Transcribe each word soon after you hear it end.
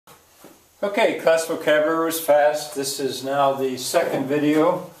Okay, class vocabulary was fast. This is now the second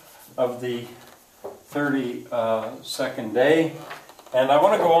video of the 32nd day. And I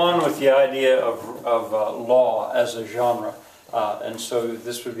want to go on with the idea of law as a genre. And so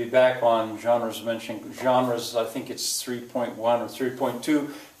this would be back on genres, mentioning genres. I think it's 3.1 or 3.2,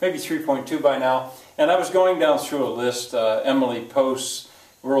 maybe 3.2 by now. And I was going down through a list. Emily Post's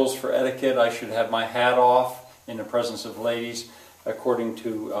rules for etiquette. I should have my hat off in the presence of ladies, according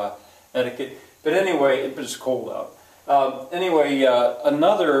to etiquette. But anyway, it's cold out. The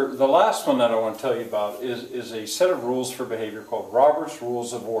last one that I want to tell you about is a set of rules for behavior called Robert's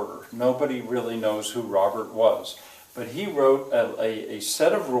Rules of Order. Nobody really knows who Robert was, but he wrote a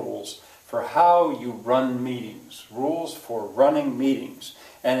set of rules for how you run meetings, rules for running meetings.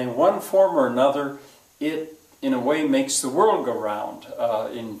 And in one form or another, it in a way makes the world go round.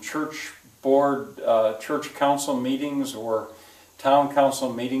 In church board, church council meetings, or town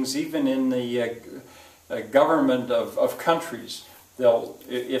council meetings, even in the government of countries,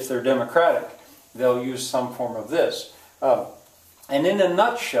 if they're democratic, they'll use some form of this. And in a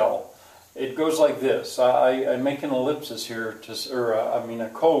nutshell, it goes like this. I make an ellipsis here, a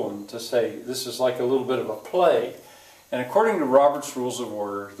colon, to say this is like a little bit of a play. And according to Robert's Rules of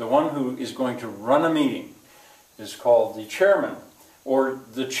Order, the one who is going to run a meeting is called the chairman, or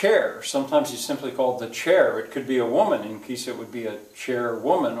the chair. Sometimes he's simply called the chair. It could be a woman, in case it would be a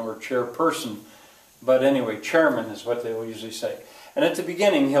chairwoman or chairperson. But anyway, chairman is what they will usually say. And at the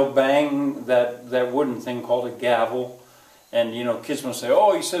beginning, he'll bang that wooden thing called a gavel. And, you know, kids will say,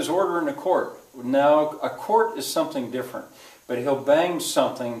 oh, he says order in the court. Now, a court is something different. But he'll bang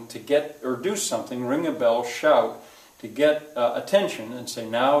something to get, or do something, ring a bell, shout, to get attention and say,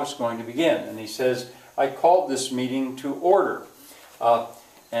 now it's going to begin. And he says, I called this meeting to order.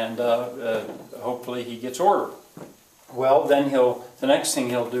 Hopefully he gets order. Well, then the next thing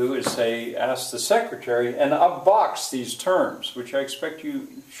he'll do is say, ask the secretary, and box these terms, which I expect you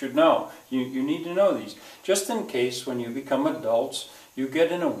should know. You need to know these, just in case when you become adults, you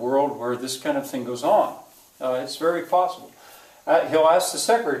get in a world where this kind of thing goes on. It's very possible. He'll ask the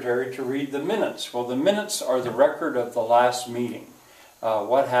secretary to read the minutes. Well, the minutes are the record of the last meeting.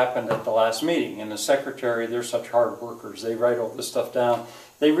 What happened at the last meeting. And the secretary, they're such hard workers. They write all this stuff down.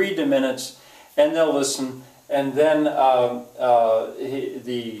 They read the minutes, and they'll listen. And then the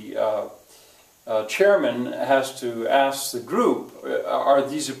chairman has to ask the group, are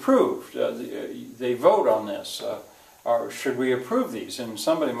these approved? They vote on this. Or should we approve these? And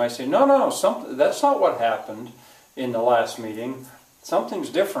somebody might say, no, that's not what happened in the last meeting. Something's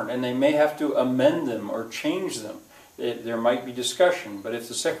different, and they may have to amend them or change them. There might be discussion, but if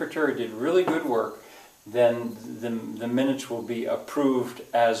the secretary did really good work, then the minutes will be approved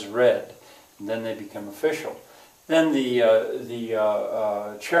as read. And then they become official. Then the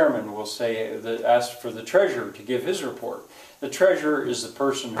chairman will say, ask for the treasurer to give his report. The treasurer is the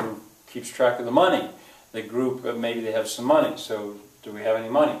person who keeps track of the money. The group, maybe they have some money, so do we have any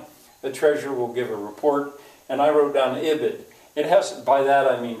money? The treasurer will give a report, and I wrote down IBID. It has, by that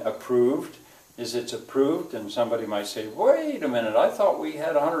I mean approved. It's approved, and somebody might say, wait a minute, I thought we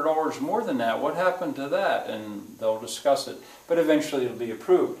had $100 more than that. What happened to that? And they'll discuss it. But eventually it'll be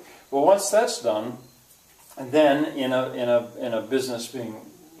approved. Well, once that's done, then in a business being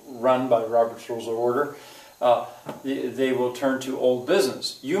run by Robert's Rules of Order, they will turn to old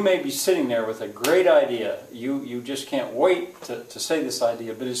business. You may be sitting there with a great idea. You just can't wait to say this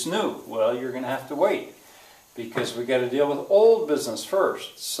idea, but it's new. Well, you're going to have to wait, because we got to deal with old business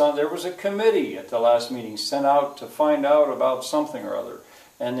first. So there was a committee at the last meeting sent out to find out about something or other,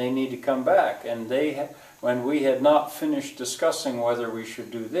 and they need to come back. And when we had not finished discussing whether we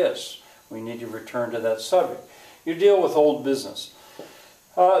should do this, we need to return to that subject. You deal with old business.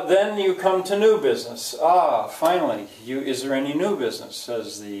 Then you come to new business. Finally, is there any new business?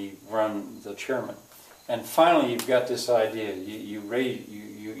 Says the chairman. And finally, you've got this idea.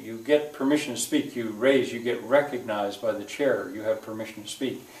 You get permission to speak. You get recognized by the chair. You have permission to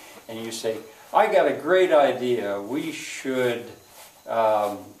speak. And you say, I got a great idea. We should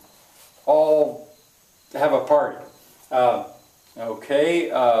all have a party. And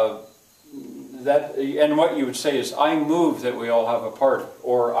what you would say is, I move that we all have a party.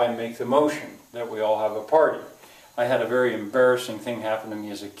 Or I make the motion that we all have a party. I had a very embarrassing thing happen to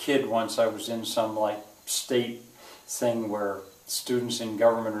me as a kid once. I was in some state thing where students in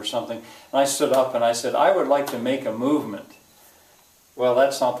government or something, and I stood up and I said, I would like to make a movement. Well,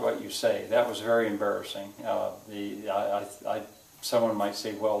 that's not what you say. That was very embarrassing. Someone might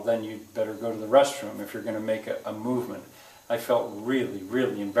say, well, then you'd better go to the restroom if you're going to make a movement. I felt really,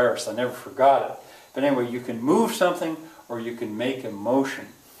 really embarrassed. I never forgot it. But anyway, you can move something or you can make a motion.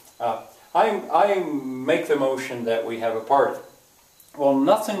 I make the motion that we have a party. Well,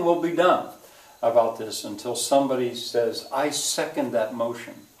 nothing will be done about this until somebody says, I second that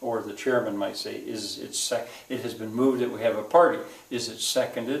motion. Or the chairman might say, it has been moved that we have a party. Is it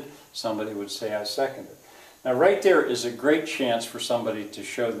seconded? Somebody would say, I second it. Now right there is a great chance for somebody to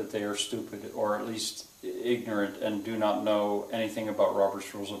show that they are stupid or at least ignorant and do not know anything about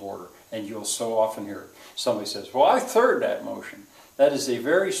Robert's Rules of Order. And you'll so often hear somebody says, well, I third that motion. That is a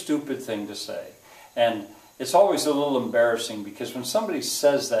very stupid thing to say. And it's always a little embarrassing because when somebody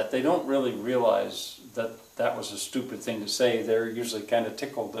says that, they don't really realize that that was a stupid thing to say. They're usually kind of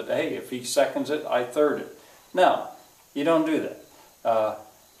tickled that, hey, if he seconds it, I third it. No, you don't do that.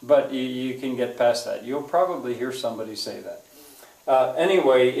 But you can get past that. You'll probably hear somebody say that.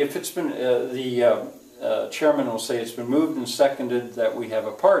 Anyway, if it's been, the chairman will say it's been moved and seconded that we have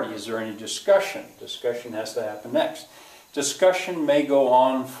a party. Is there any discussion? Discussion has to happen next. Discussion may go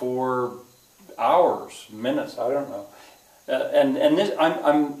on for hours, minutes, I don't know. And this,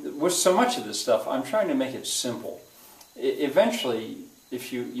 I'm with so much of this stuff, I'm trying to make it simple. Eventually,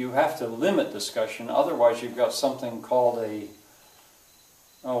 if you have to limit discussion, otherwise you've got something called a,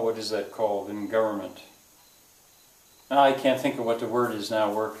 oh, what is that called in government? I can't think of what the word is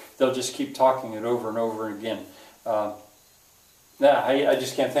now, where they'll just keep talking it over and over again. I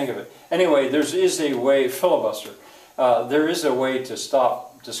just can't think of it. Anyway, there is a way, filibuster. There is a way to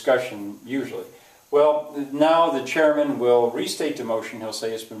stop discussion, usually. Well, now the chairman will restate the motion. He'll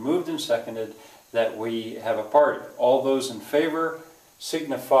say it's been moved and seconded that we have a party. All those in favor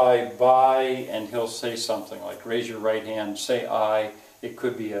signify by, and he'll say something like raise your right hand, say aye. It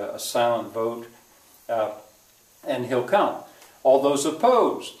could be a silent vote, and he'll count. All those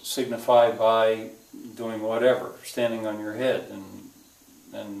opposed signify by doing whatever, standing on your head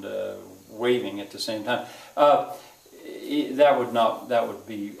and waving at the same time. That would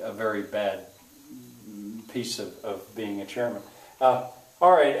be a very bad piece of being a chairman. All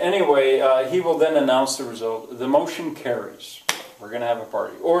right, anyway, he will then announce the result. The motion carries. We're going to have a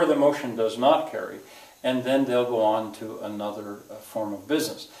party. Or the motion does not carry, and then they'll go on to another form of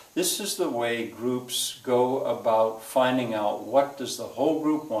business. This is the way groups go about finding out what does the whole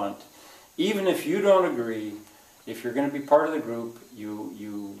group want. Even if you don't agree, if you're going to be part of the group,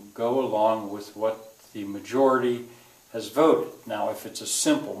 you go along with what the majority has voted. Now, if it's a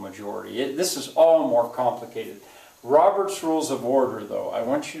simple majority, this is all more complicated. Robert's Rules of Order, though, I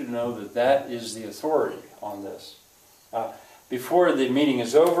want you to know that that is the authority on this. Before the meeting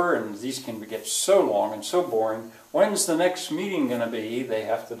is over, and these can get so long and so boring, when's the next meeting going to be? They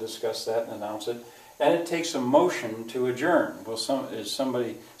have to discuss that and announce it. And it takes a motion to adjourn. Well,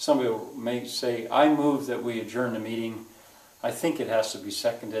 somebody may say, I move that we adjourn the meeting. I think it has to be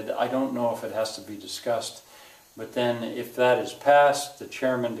seconded. I don't know if it has to be discussed. But then if that is passed, the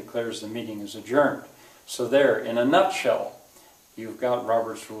chairman declares the meeting is adjourned. So there, in a nutshell, you've got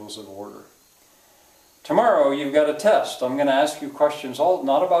Robert's Rules of Order. Tomorrow you've got a test. I'm going to ask you questions,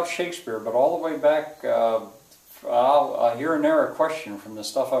 not about Shakespeare, but all the way back, here and there a question from the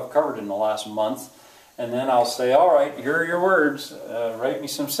stuff I've covered in the last month. And then I'll say, all right, here are your words. Write me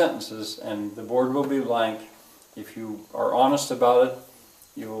some sentences, and the board will be blank. If you are honest about it,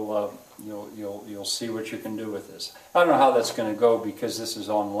 you'll see what you can do with this. I don't know how that's going to go because this is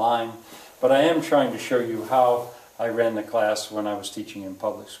online, but I am trying to show you how I ran the class when I was teaching in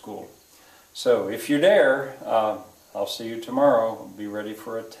public school. So if you dare, I'll see you tomorrow. Be ready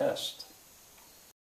for a test.